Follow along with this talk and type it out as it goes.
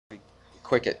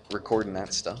quick at recording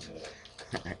that stuff.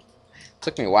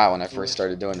 Took me a while when I first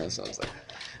started doing this. I was like, all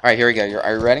right, here we go.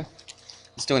 Are you ready?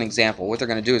 Let's do an example. What they're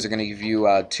going to do is they're going to give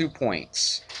you 2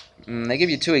 points. They give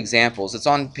you 2 examples. It's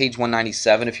on page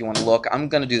 197 if you want to look. I'm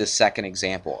going to do the second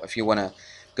example. If you want to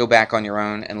go back on your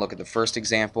own and look at the first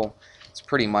example, it's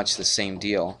pretty much the same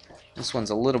deal. This one's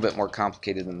a little bit more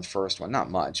complicated than the first one. Not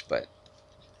much, but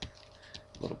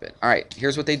a little bit. All right,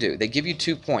 here's what they do. They give you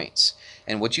 2 points,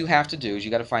 and what you have to do is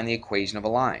you got to find the equation of a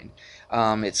line.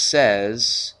 It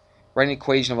says write an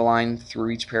equation of a line through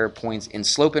each pair of points in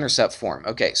slope-intercept form.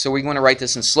 Okay, so we're going to write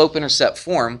this in slope-intercept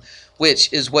form,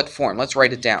 which is what form? Let's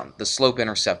write it down. The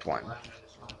slope-intercept one.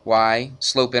 Y,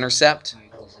 slope-intercept?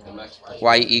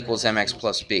 Y equals mx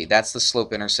plus b. That's the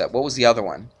slope-intercept. What was the other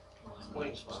one?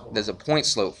 There's a point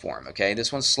slope form. Okay,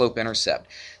 this one's slope-intercept.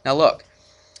 Now look,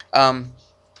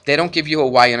 they don't give you a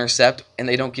y-intercept and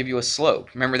they don't give you a slope.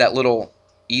 Remember that little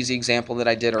easy example that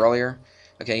I did earlier?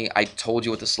 Okay, I told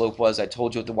you what the slope was, I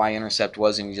told you what the y-intercept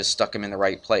was, and you just stuck them in the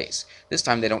right place. This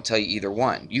time they don't tell you either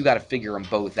one. You got to figure them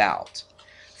both out.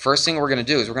 First thing we're going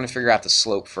to do is we're going to figure out the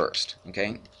slope first.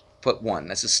 Okay, put 1.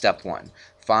 This is step 1.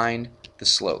 Find the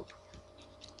slope,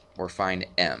 or find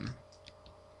m.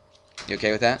 You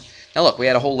okay with that? Now look, we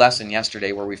had a whole lesson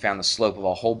yesterday where we found the slope of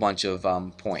a whole bunch of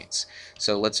points.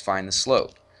 So let's find the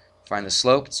slope. Find the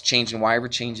slope, it's change in y over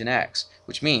change in x,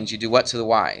 which means you do what to the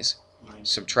y's?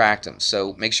 Subtract them.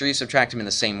 So make sure you subtract them in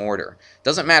the same order.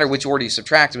 Doesn't matter which order you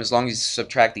subtract them as long as you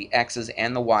subtract the x's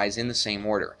and the y's in the same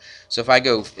order. So if I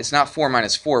go, it's not 4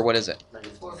 minus 4, what is it?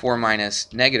 4 minus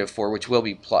 -4, which will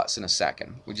be plus in a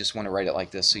second. We just want to write it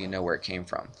like this so you know where it came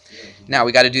from. Now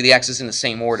we got to do the x's in the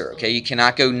same order. Okay, you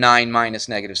cannot go 9 minus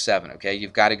 -7. Okay,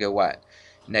 you've got to go what?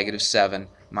 -7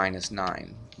 minus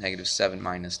 9. -7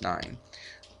 minus 9.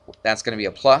 That's going to be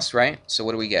a plus, right? So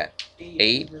what do we get?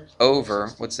 8 over,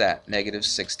 what's that?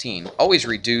 -16. Always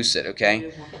reduce it,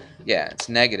 okay? Yeah, it's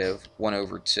 -1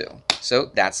 over 2.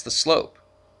 So that's the slope.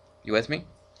 You with me?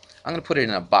 I'm going to put it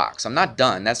in a box. I'm not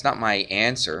done. That's not my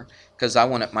answer, because I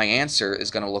want it, my answer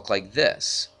is going to look like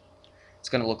this. It's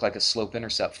going to look like a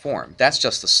slope-intercept form. That's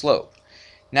just the slope.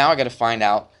 Now I got to find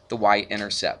out the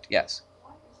y-intercept. Yes?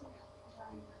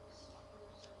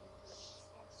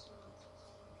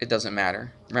 It doesn't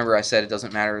matter. Remember I said it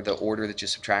doesn't matter the order that you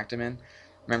subtract them in?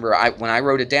 Remember, when I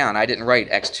wrote it down, I didn't write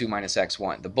x2 minus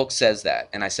x1. The book says that,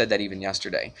 and I said that even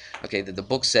yesterday. Okay, the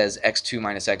book says x2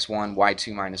 minus x1,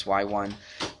 y2 minus y1.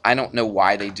 I don't know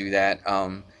why they do that.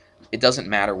 It doesn't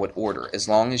matter what order, as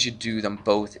long as you do them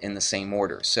both in the same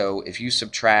order. So if you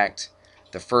subtract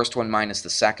the first one minus the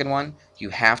second one,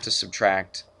 you have to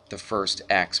subtract the first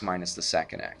x minus the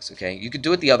second x. Okay, you could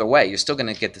do it the other way. You're still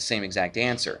going to get the same exact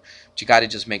answer, but you got to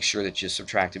just make sure that you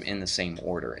subtract them in the same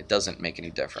order. It doesn't make any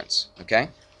difference. Okay,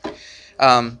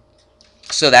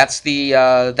 so that's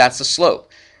the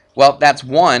slope. Well, that's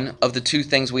one of the 2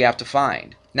 things we have to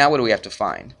find. Now what do we have to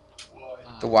find?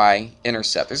 The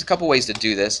y-intercept. There's a couple ways to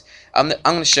do this. I'm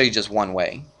going to show you just one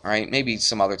way. All right, maybe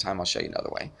some other time I'll show you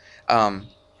another way.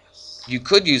 You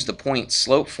could use the point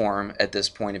slope form at this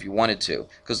point if you wanted to,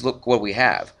 because look what we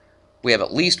have. We have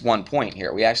at least 1 point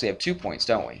here. We actually have 2 points,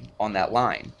 don't we, on that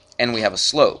line, and we have a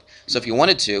slope. So if you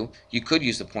wanted to, you could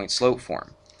use the point slope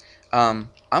form. I'm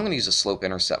going to use a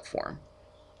slope-intercept form.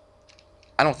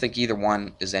 I don't think either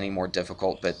one is any more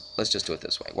difficult, but let's just do it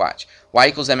this way. Watch. Y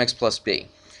equals mx plus b.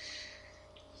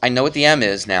 I know what the m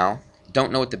is now.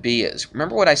 Don't know what the b is.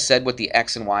 Remember what I said what the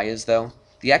x and y is, though?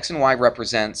 The x and y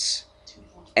represents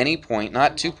any point,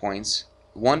 not 2 points,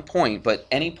 1 point, but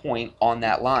any point on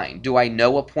that line. Do I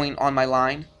know a point on my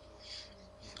line?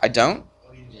 I don't?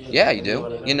 Yeah, you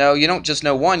do. You know, you don't just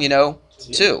know 1, you know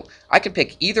 2. I can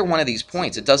pick either one of these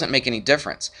points. It doesn't make any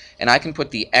difference. And I can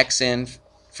put the x in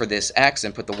for this x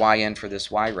and put the y in for this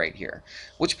y right here.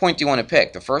 Which point do you want to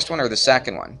pick? The first one or the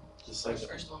second one? The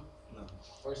first one.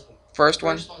 First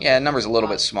one? Yeah, the number's a little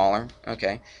bit smaller.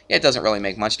 Okay. Yeah, it doesn't really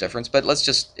make much difference, but let's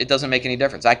just, it doesn't make any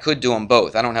difference. I could do them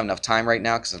both. I don't have enough time right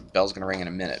now because the bell's going to ring in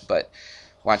a minute, but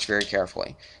watch very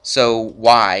carefully. So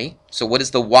y, so what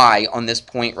is the y on this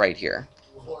point right here?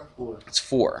 4. It's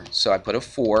 4. So I put a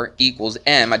 4 equals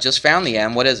m. I just found the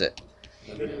m. What is it?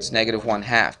 It's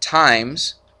 -1/2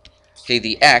 times, okay,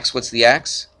 the x, what's the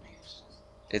x?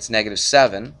 It's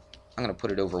 -7. I'm going to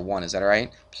put it over 1, is that all right?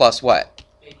 Plus what?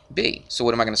 B. So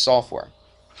what am I going to solve for?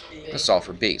 I'm going to solve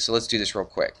for B. So let's do this real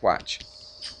quick. Watch.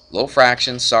 Little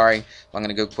fraction, sorry. I'm going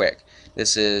to go quick.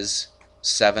 This is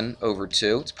 7 over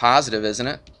 2. It's positive, isn't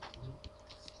it?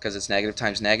 Because it's negative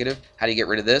times negative. How do you get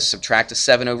rid of this? Subtract a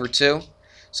 7 over 2.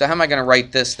 So how am I going to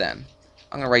write this then?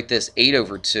 I'm going to write this 8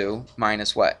 over 2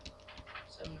 minus what?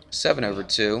 7 over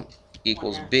 2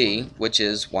 equals B, which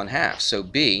is 1/2. So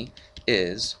B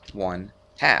is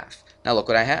 1/2. Now look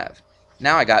what I have.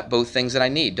 Now I got both things that I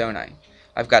need, don't I?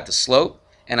 I've got the slope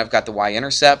and I've got the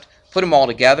y-intercept. Put them all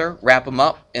together, wrap them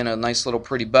up in a nice little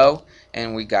pretty bow,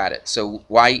 and we got it. So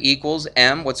y equals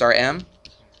m. What's our m?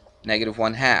 Negative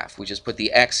 1/2. We just put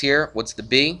the x here. What's the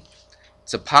b?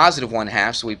 It's a positive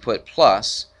 1/2, so we put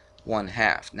plus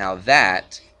 1/2. Now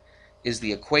that is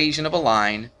the equation of a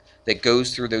line that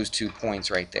goes through those 2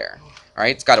 points right there. All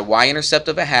right, it's got a y-intercept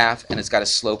of 1/2, and it's got a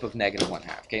slope of negative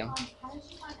 1/2. Okay. How did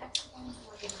you find x points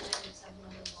or did you set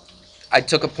another one? I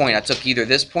took a point. I took either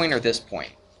this point or this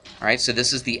point. All right, so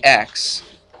this is the x,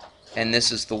 and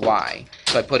this is the y.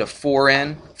 So I put a 4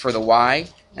 in for the y,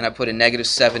 and I put a negative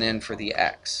 7 in for the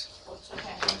x.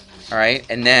 Okay. All right,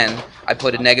 and then I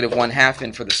put a negative 1/2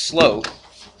 in for the slope.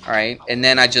 All right, and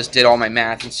then I just did all my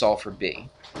math and solved for b.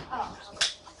 Oh,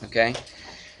 Okay.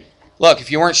 Look,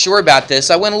 if you weren't sure about this,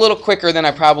 I went a little quicker than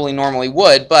I probably normally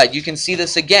would, but you can see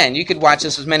this again. You could watch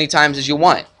this as many times as you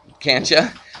want, can't you? All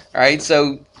right,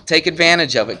 so take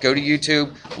advantage of it. Go to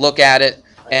YouTube, look at it,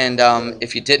 and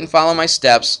if you didn't follow my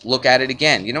steps, look at it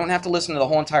again. You don't have to listen to the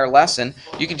whole entire lesson.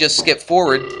 You can just skip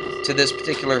forward to this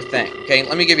particular thing. Okay,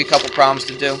 let me give you a couple problems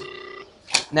to do.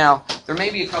 Now, there may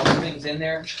be a couple things in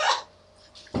there.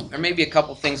 There may be a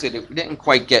couple things that we didn't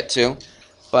quite get to,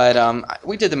 but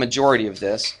we did the majority of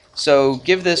this. So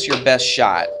give this your best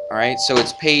shot, all right? So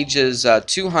it's pages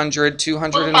 200, Will the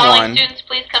 201, following students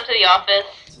please come to the office?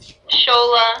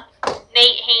 Shola,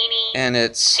 Nate Haney, and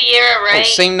it's Sierra Wright,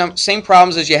 same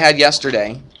problems as you had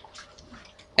yesterday,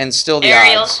 and still the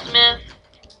Ariel odds. Smith,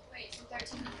 wait, so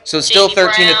 13. So it's still Jamie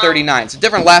 13 to Brown. 39. It's a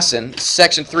different lesson,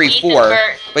 section 3, Ethan 4, Burton,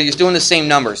 but you're doing the same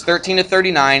numbers, 13 to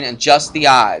 39, and just the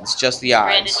odds, Brandon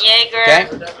odds. Yeager, Okay?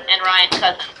 and Ryan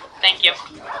Cousins. Thank you.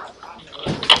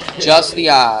 Just the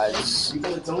odds.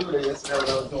 Because it's over there yesterday when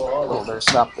I was doing all Oh, this. better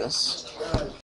stop this.